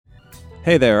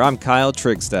Hey there, I'm Kyle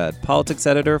Trigstad, politics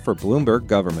editor for Bloomberg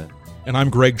Government. And I'm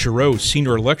Greg Giroux,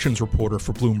 senior elections reporter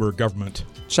for Bloomberg Government.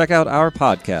 Check out our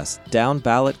podcast, Down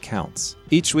Ballot Counts.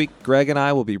 Each week, Greg and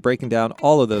I will be breaking down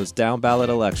all of those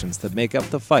down-ballot elections that make up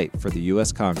the fight for the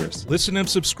U.S. Congress. Listen and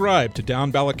subscribe to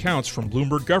Down Ballot Counts from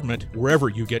Bloomberg Government wherever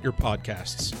you get your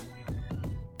podcasts.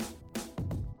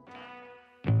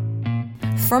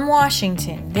 From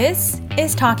Washington, this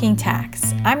is Talking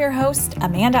Tax. I'm your host,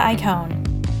 Amanda Iacone.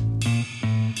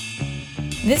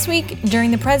 This week, during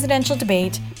the presidential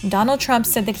debate, Donald Trump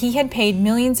said that he had paid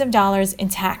millions of dollars in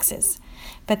taxes.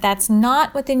 But that's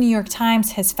not what the New York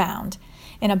Times has found.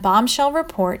 In a bombshell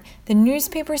report, the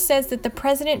newspaper says that the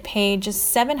president paid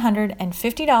just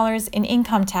 $750 in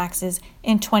income taxes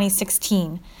in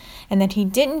 2016, and that he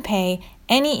didn't pay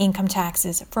any income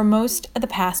taxes for most of the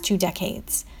past 2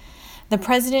 decades. The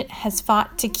president has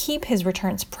fought to keep his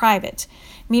returns private.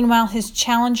 Meanwhile, his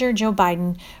challenger, Joe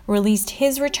Biden, released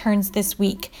his returns this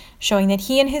week, showing that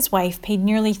he and his wife paid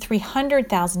nearly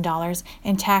 $300,000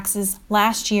 in taxes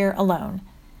last year alone.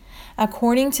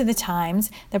 According to the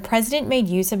Times, the president made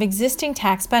use of existing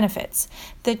tax benefits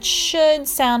that should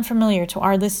sound familiar to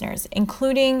our listeners,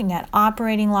 including net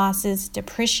operating losses,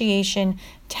 depreciation,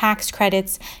 tax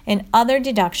credits, and other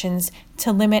deductions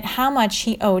to limit how much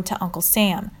he owed to Uncle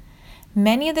Sam.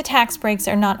 Many of the tax breaks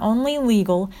are not only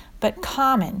legal, but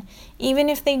common, even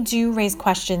if they do raise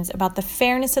questions about the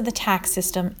fairness of the tax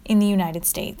system in the United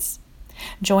States.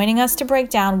 Joining us to break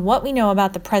down what we know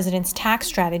about the president's tax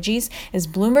strategies is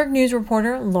Bloomberg News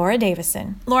reporter Laura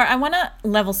Davison. Laura, I want to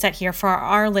level set here for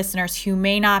our listeners who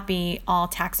may not be all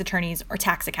tax attorneys or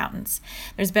tax accountants.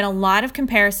 There's been a lot of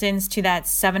comparisons to that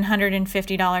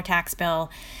 $750 tax bill,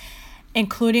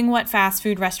 including what fast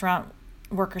food restaurant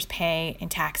workers pay in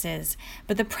taxes,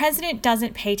 but the president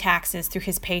doesn't pay taxes through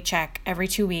his paycheck every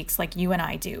 2 weeks like you and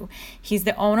I do. He's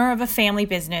the owner of a family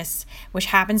business, which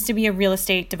happens to be a real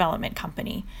estate development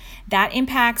company. That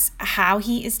impacts how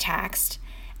he is taxed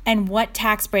and what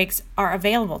tax breaks are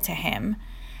available to him.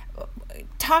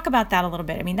 Talk about that a little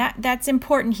bit. I mean, that's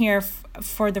important here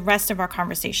for the rest of our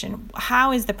conversation.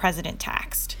 How is the president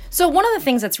taxed? So one of the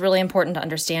things that's really important to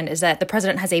understand is that the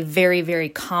president has a very, very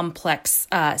complex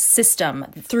system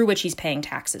through which he's paying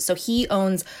taxes. So he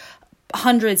owns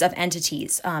hundreds of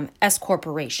entities, S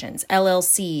corporations,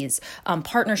 LLCs,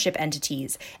 partnership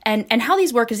entities. And how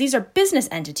these work is these are business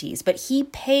entities, but he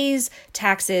pays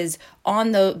taxes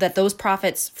on those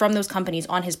profits from those companies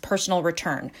on his personal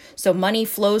return. So money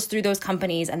flows through those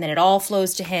companies and then it all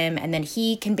flows to him. And then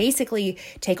he can basically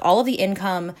take all of the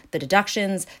income, the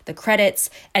deductions, the credits,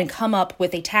 and come up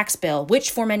with a tax bill, which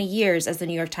for many years, as the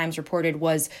New York Times reported,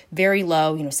 was very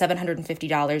low,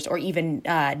 $750 or even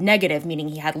negative, meaning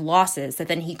he had losses that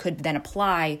then he could then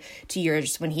apply to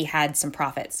years when he had some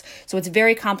profits. So it's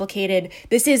very complicated.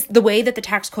 This is the way that the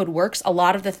tax code works. A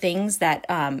lot of the things that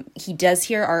he does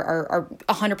here are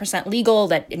 100% legal,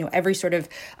 that every sort of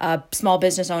small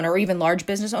business owner or even large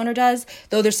business owner does,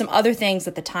 though there's some other things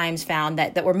that the Times found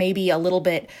that were maybe a little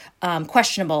bit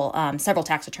questionable, several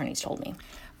tax attorneys told me.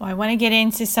 Well, I want to get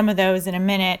into some of those in a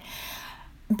minute,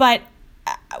 but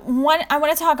I want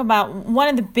to talk about one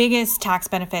of the biggest tax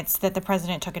benefits that the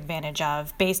president took advantage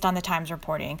of based on the Times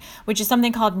reporting, which is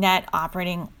something called net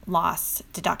operating loss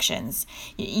deductions.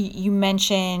 You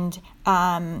mentioned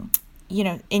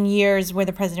in years where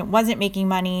the president wasn't making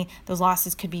money, those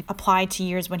losses could be applied to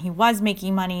years when he was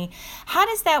making money. How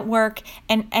does that work?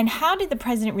 And how did the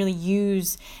president really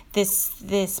use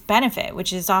this benefit,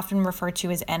 which is often referred to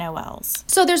as NOLs?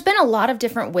 So there's been a lot of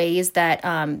different ways that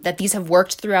that these have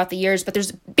worked throughout the years, but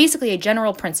there's basically a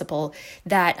general principle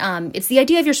that it's the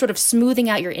idea of you're sort of smoothing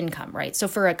out your income, right? So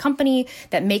for a company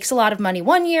that makes a lot of money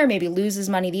one year, maybe loses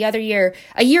money the other year,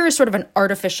 a year is sort of an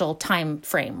artificial time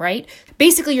frame, right?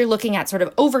 Basically, you're looking at sort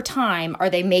of over time, are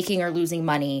they making or losing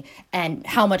money and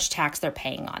how much tax they're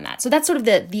paying on that. So that's sort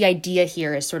of the idea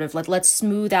here is sort of let's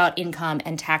smooth out income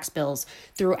and tax bills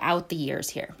throughout the years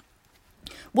here.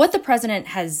 What the president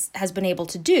has been able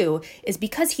to do is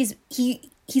because he's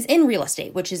in real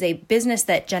estate, which is a business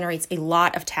that generates a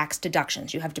lot of tax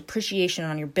deductions. You have depreciation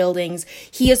on your buildings.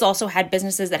 He has also had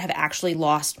businesses that have actually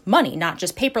lost money, not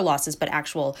just paper losses, but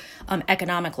actual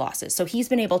economic losses. So he's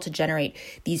been able to generate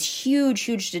these huge,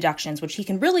 huge deductions, which he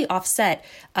can really offset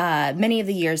many of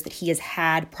the years that he has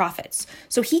had profits.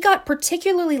 So he got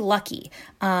particularly lucky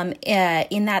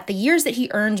in that the years that he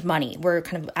earned money were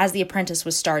kind of as The Apprentice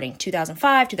was starting,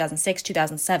 2005, 2006,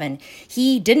 2007,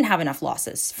 he didn't have enough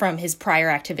losses from his prior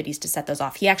activities to set those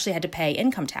off. He actually had to pay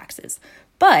income taxes.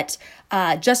 But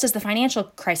just as the financial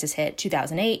crisis hit,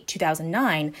 2008,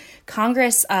 2009,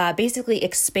 Congress basically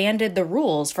expanded the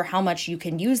rules for how much you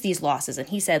can use these losses. And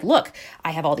he said, look,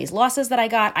 I have all these losses that I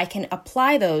got. I can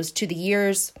apply those to the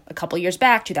years, a couple years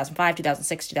back, 2005,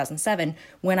 2006, 2007,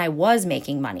 when I was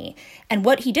making money. And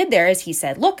what he did there is he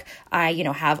said, look, I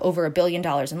have over $1 billion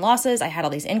in losses. I had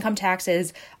all these income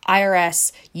taxes.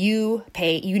 IRS, you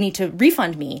need to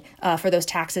refund me for those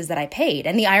taxes that I paid.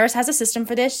 And the IRS has a system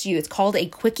for this. It's called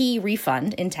a quickie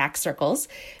refund in tax circles.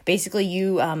 Basically,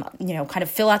 you kind of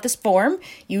fill out this form.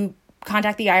 You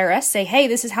contact the IRS, say, hey,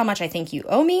 this is how much I think you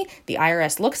owe me. The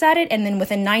IRS looks at it, and then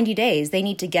within 90 days, they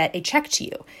need to get a check to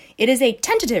you. It is a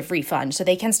tentative refund, so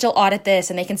they can still audit this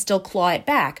and they can still claw it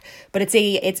back. But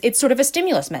it's sort of a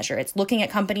stimulus measure. It's looking at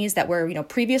companies that were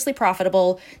previously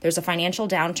profitable. There's a financial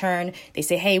downturn. They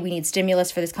say, hey, we need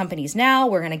stimulus for these companies now.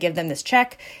 We're going to give them this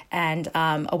check, and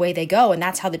away they go. And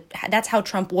that's how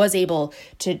Trump was able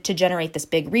to generate this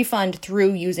big refund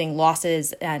through using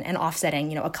losses and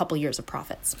offsetting a couple years of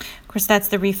profits. Of course, that's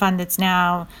the refund that's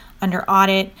now under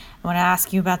audit. I want to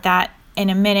ask you about that in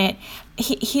a minute.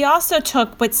 He also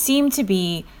took what seemed to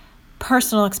be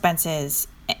personal expenses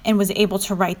and was able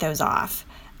to write those off.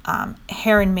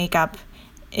 Hair and makeup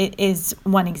is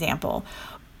one example.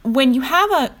 When you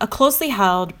have a closely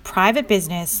held private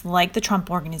business like the Trump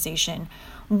Organization,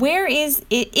 where is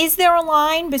there a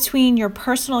line between your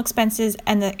personal expenses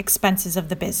and the expenses of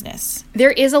the business?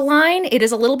 There is a line. It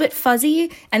is a little bit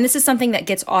fuzzy, and this is something that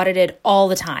gets audited all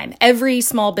the time. Every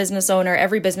business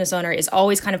owner is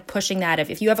always kind of pushing that.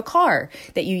 If you have a car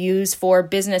that you use for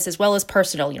business as well as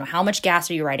personal, how much gas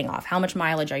are you writing off? How much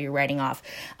mileage are you writing off?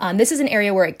 This is an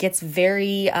area where it gets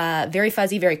very, very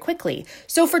fuzzy very quickly.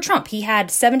 So for Trump, he had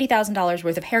 $70,000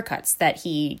 worth of haircuts that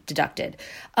he deducted.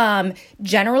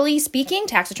 Generally speaking,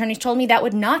 tax attorneys told me that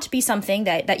would not be something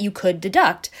that you could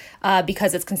deduct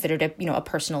because it's considered a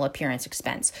personal appearance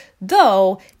expense.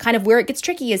 Though, kind of where it gets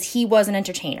tricky is he was an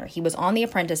entertainer. He was on The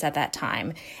Apprentice at that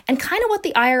time. And kind of what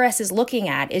the IRS is looking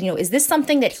at is this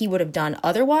something that he would have done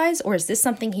otherwise, or is this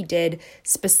something he did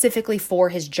specifically for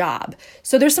his job?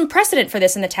 So there's some precedent for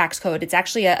this in the tax code. It's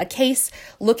actually a case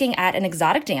looking at an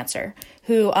exotic dancer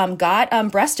who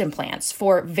got breast implants at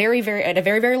a very,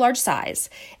 very large size.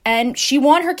 And she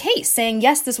won her case saying,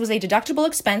 yes, this was a deductible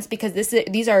expense because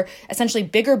these are essentially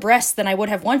bigger breasts than I would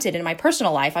have wanted in my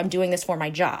personal life. I'm doing this for my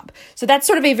job. So that's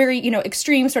sort of a very,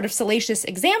 extreme sort of salacious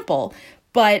example.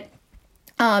 But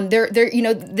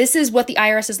this is what the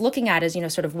IRS is looking at is,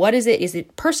 sort of what is it? Is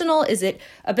it personal? Is it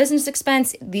a business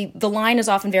expense? The line is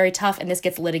often very tough, and this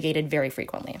gets litigated very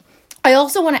frequently. I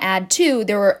also want to add, too,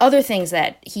 there were other things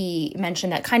that he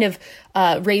mentioned that kind of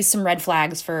raised some red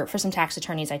flags for some tax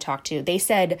attorneys I talked to. They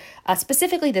said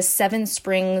specifically the Seven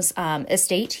Springs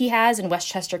estate he has in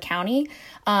Westchester County,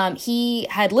 he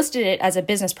had listed it as a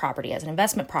business property, as an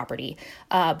investment property,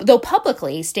 though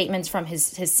publicly statements from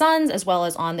his sons as well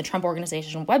as on the Trump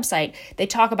Organization website, they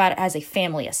talk about it as a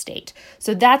family estate.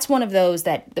 So that's one of those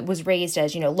that was raised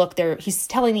as, look, he's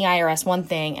telling the IRS one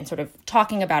thing and sort of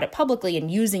talking about it publicly and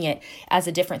using it as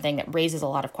a different thing that raises a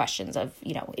lot of questions of,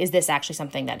 is this actually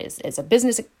something that is a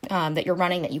business that you're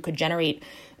running that you could generate,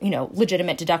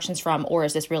 legitimate deductions from, or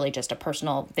is this really just a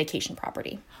personal vacation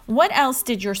property? What else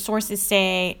did your sources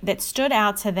say that stood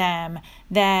out to them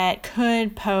that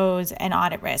could pose an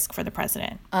audit risk for the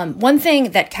president? One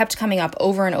thing that kept coming up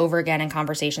over and over again in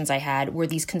conversations I had were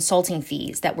these consulting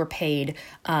fees that were paid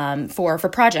for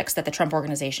projects that the Trump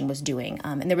Organization was doing.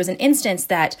 And there was an instance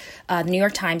that the New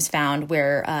York Times found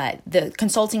where the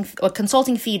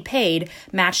consulting fee paid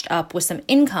matched up with some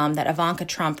income that Ivanka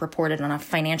Trump reported on a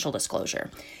financial disclosure.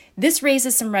 This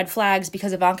raises some red flags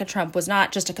because Ivanka Trump was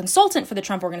not just a consultant for the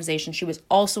Trump Organization, she was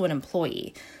also an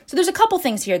employee. So there's a couple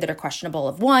things here that are questionable.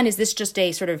 Of one, is this just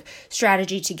a sort of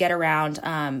strategy to get around,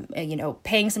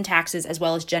 paying some taxes as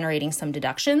well as generating some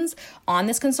deductions on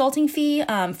this consulting fee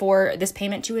for this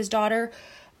payment to his daughter?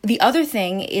 The other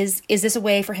thing is this a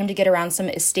way for him to get around some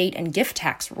estate and gift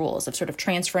tax rules of sort of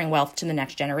transferring wealth to the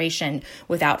next generation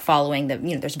without following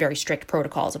there's very strict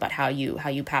protocols about how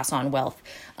you pass on wealth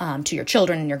to your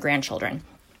children and your grandchildren.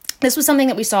 This was something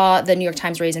that we saw the New York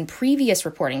Times raise in previous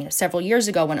reporting several years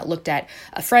ago when it looked at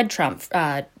Fred Trump,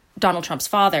 Donald Trump's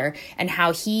father, and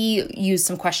how he used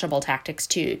some questionable tactics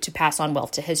to pass on wealth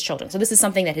to his children. So this is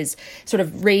something that has sort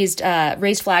of raised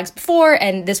flags before,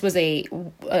 and this was a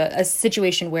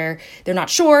situation where they're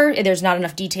not sure. There's not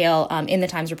enough detail in the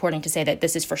Times reporting to say that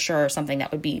this is for sure something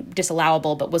that would be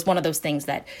disallowable, but was one of those things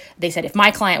that they said if my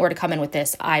client were to come in with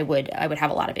this, I would have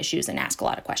a lot of issues and ask a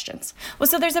lot of questions. Well,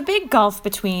 so there's a big gulf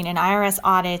between an IRS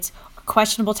audit,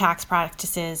 questionable tax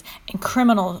practices, and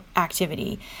criminal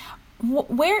activity.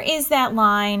 Where is that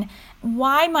line?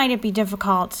 Why might it be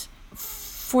difficult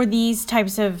for these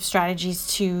types of strategies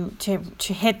to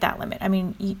hit that limit? I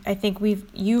mean, I think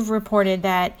you've reported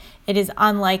that it is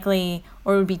unlikely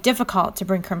or it would be difficult to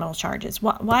bring criminal charges.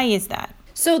 Why is that?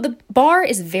 So the bar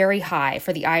is very high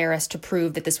for the IRS to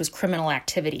prove that this was criminal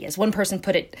activity. As one person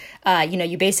put it,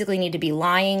 you basically need to be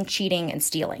lying, cheating, and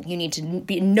stealing. You need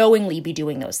to knowingly be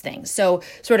doing those things. So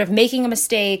sort of making a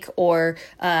mistake or,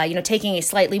 taking a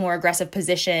slightly more aggressive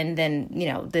position than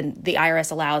the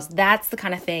IRS allows, that's the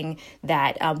kind of thing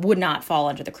that would not fall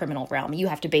under the criminal realm. You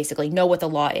have to basically know what the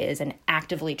law is and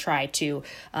actively try to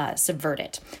subvert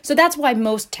it. So that's why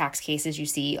most tax cases you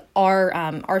see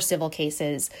are civil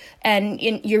cases. And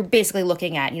you're basically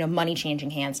looking at, money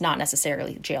changing hands, not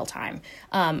necessarily jail time.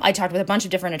 I talked with a bunch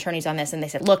of different attorneys on this, and they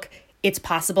said, look, it's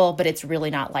possible, but it's really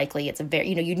not likely. It's a very,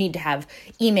 you need to have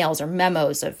emails or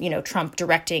memos of, Trump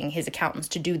directing his accountants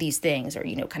to do these things, or,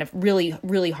 kind of really,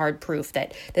 really hard proof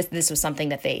that this was something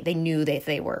that they knew that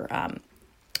they were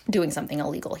doing something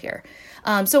illegal here.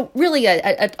 So really,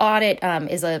 an audit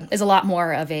is a lot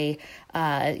more of a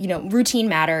routine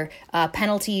matter.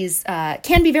 Penalties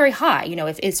can be very high.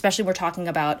 If especially we're talking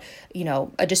about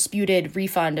a disputed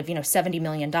refund of $70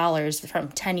 million from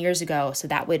 10 years ago. So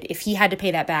that would, if he had to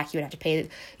pay that back, he would have to pay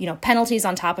penalties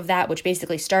on top of that, which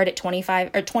basically start at 25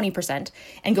 or 20%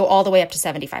 and go all the way up to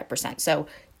 75%. So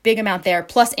big amount there,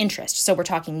 plus interest. So we're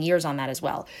talking years on that as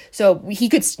well. So you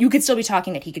could still be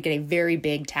talking that he could get a very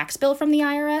big tax bill from the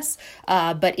IRS,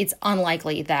 but it's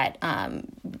unlikely that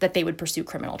that they would pursue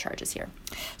criminal charges here.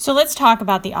 So let's talk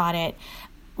about the audit.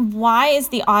 Why is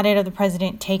the audit of the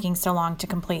president taking so long to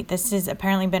complete? This has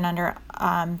apparently been under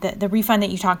the refund that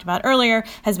you talked about earlier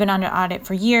has been under audit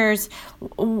for years.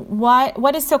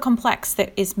 What is so complex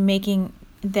that is making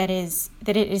that it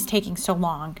is taking so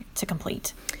long to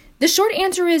complete? The short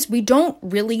answer is we don't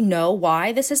really know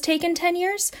why this has taken 10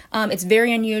 years. It's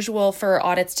very unusual for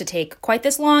audits to take quite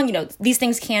this long. These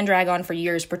things can drag on for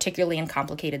years, particularly in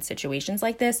complicated situations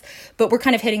like this. But we're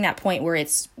kind of hitting that point where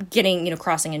it's getting,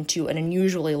 crossing into an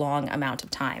unusually long amount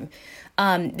of time.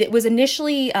 It was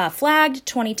initially flagged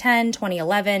 2010,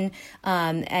 2011,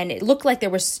 and it looked like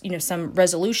there was, some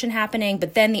resolution happening,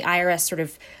 but then the IRS sort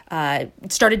of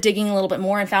started digging a little bit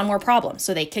more and found more problems.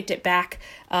 So they kicked it back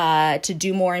to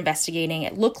do more investigating.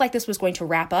 It looked like this was going to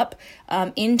wrap up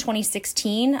in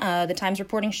 2016, the Times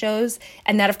reporting shows,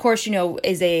 and that, of course,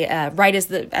 is right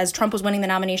as Trump was winning the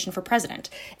nomination for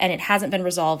president, and it hasn't been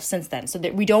resolved since then. So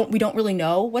that we don't really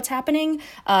know what's happening.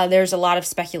 There's a lot of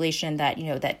speculation that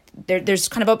there's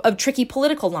kind of a tricky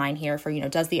political line here for,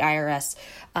 does the IRS,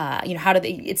 how do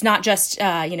they, it's not just,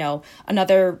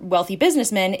 another wealthy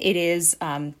businessman, it is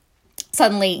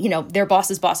suddenly, their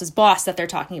boss's boss's boss that they're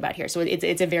talking about here. So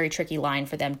it's a very tricky line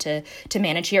for them to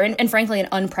manage here and frankly, an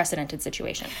unprecedented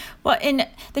situation. Well, and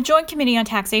the Joint Committee on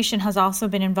Taxation has also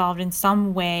been involved in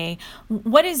some way.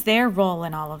 What is their role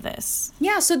in all of this?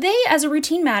 Yeah, so they, as a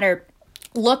routine matter,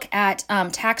 look at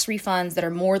tax refunds that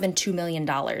are more than $2 million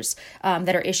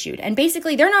that are issued. And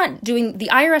basically, they're not doing, the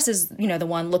IRS is, the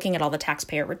one looking at all the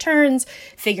taxpayer returns,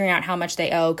 figuring out how much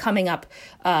they owe, coming up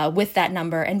with that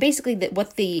number. And basically,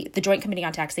 what the Joint Committee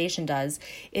on Taxation does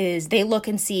is they look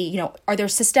and see, are there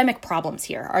systemic problems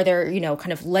here? Are there,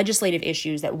 kind of legislative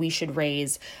issues that we should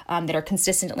raise that are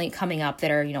consistently coming up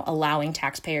that are, allowing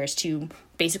taxpayers to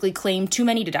basically claim too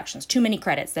many deductions, too many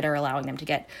credits that are allowing them to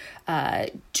get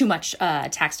too much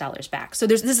tax dollars back. So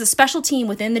this is a special team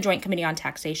within the Joint Committee on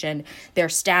Taxation. Their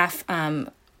staff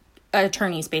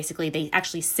attorneys, basically, they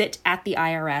actually sit at the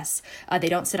IRS. They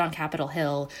don't sit on Capitol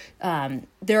Hill.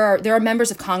 There are members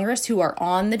of Congress who are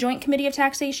on the Joint Committee of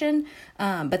Taxation,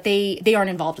 but they aren't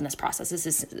involved in this process. This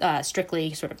is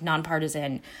strictly sort of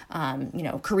nonpartisan,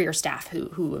 career staff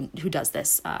who does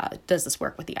this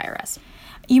work with the IRS.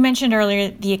 You mentioned earlier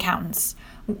the accountants.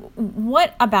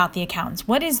 What about the accountants?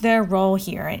 What is their role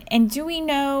here? And do we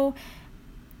know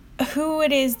who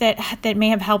it is that may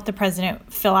have helped the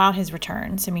president fill out his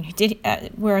returns? I mean,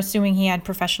 we're assuming he had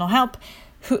professional help.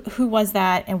 Who was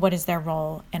that, and what is their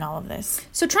role in all of this?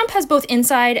 So Trump has both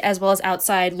inside as well as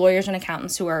outside lawyers and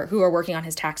accountants who are working on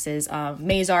his taxes.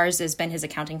 Mazars has been his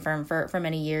accounting firm for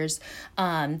many years.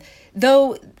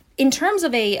 Though in terms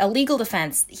of a legal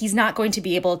defense, he's not going to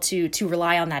be able to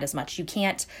rely on that as much. You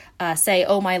can't say,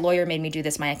 oh, my lawyer made me do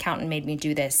this, my accountant made me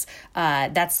do this.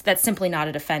 That's simply not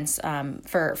a defense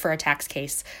for a tax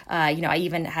case. I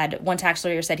even had one tax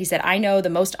lawyer he said, I know the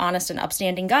most honest and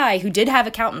upstanding guy who did have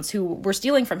accountants who were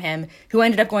stealing from him, who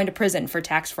ended up going to prison for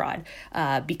tax fraud,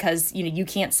 because you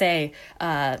can't say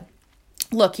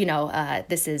look,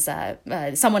 this is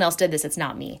someone else did this. It's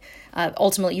not me.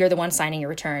 Ultimately, you're the one signing your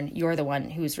return. You're the one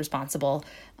who's responsible.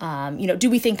 Do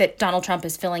we think that Donald Trump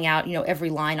is filling out, every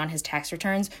line on his tax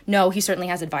returns? No, he certainly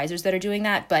has advisors that are doing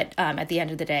that. But at the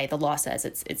end of the day, the law says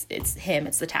it's him.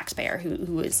 It's the taxpayer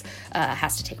who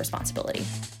has to take responsibility.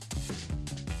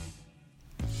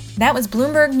 That was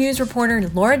Bloomberg News reporter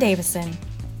Laura Davison.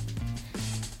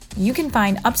 You can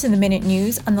find up-to-the-minute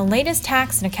news on the latest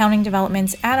tax and accounting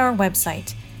developments at our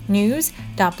website,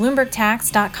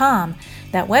 news.bloombergtax.com.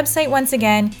 That website, once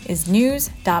again, is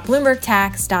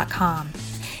news.bloombergtax.com.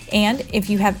 And if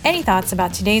you have any thoughts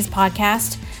about today's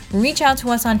podcast, reach out to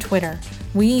us on Twitter.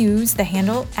 We use the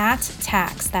handle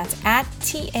 @tax, that's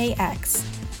 @TAX.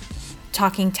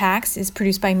 Talking Tax is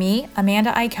produced by me,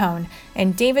 Amanda Iacone,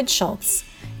 and David Schultz.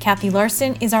 Kathy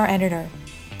Larson is our editor.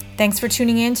 Thanks for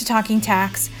tuning in to Talking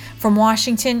Tax. From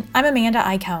Washington, I'm Amanda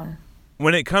Iacone.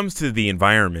 When it comes to the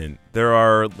environment, there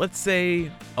are, let's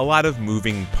say, a lot of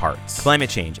moving parts.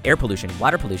 Climate change, air pollution,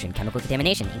 water pollution, chemical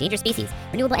contamination, endangered species,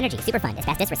 renewable energy, Superfund,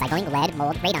 asbestos, recycling, lead,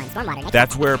 mold, radon, stormwater.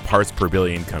 That's where Parts Per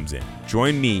Billion comes in.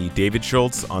 Join me, David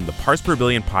Schultz, on the Parts Per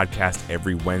Billion podcast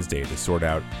every Wednesday to sort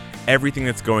out everything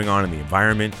that's going on in the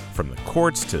environment, from the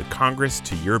courts to Congress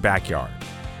to your backyard.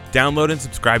 Download and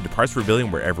subscribe to Parts Per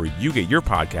Billion wherever you get your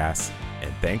podcasts,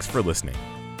 and thanks for listening.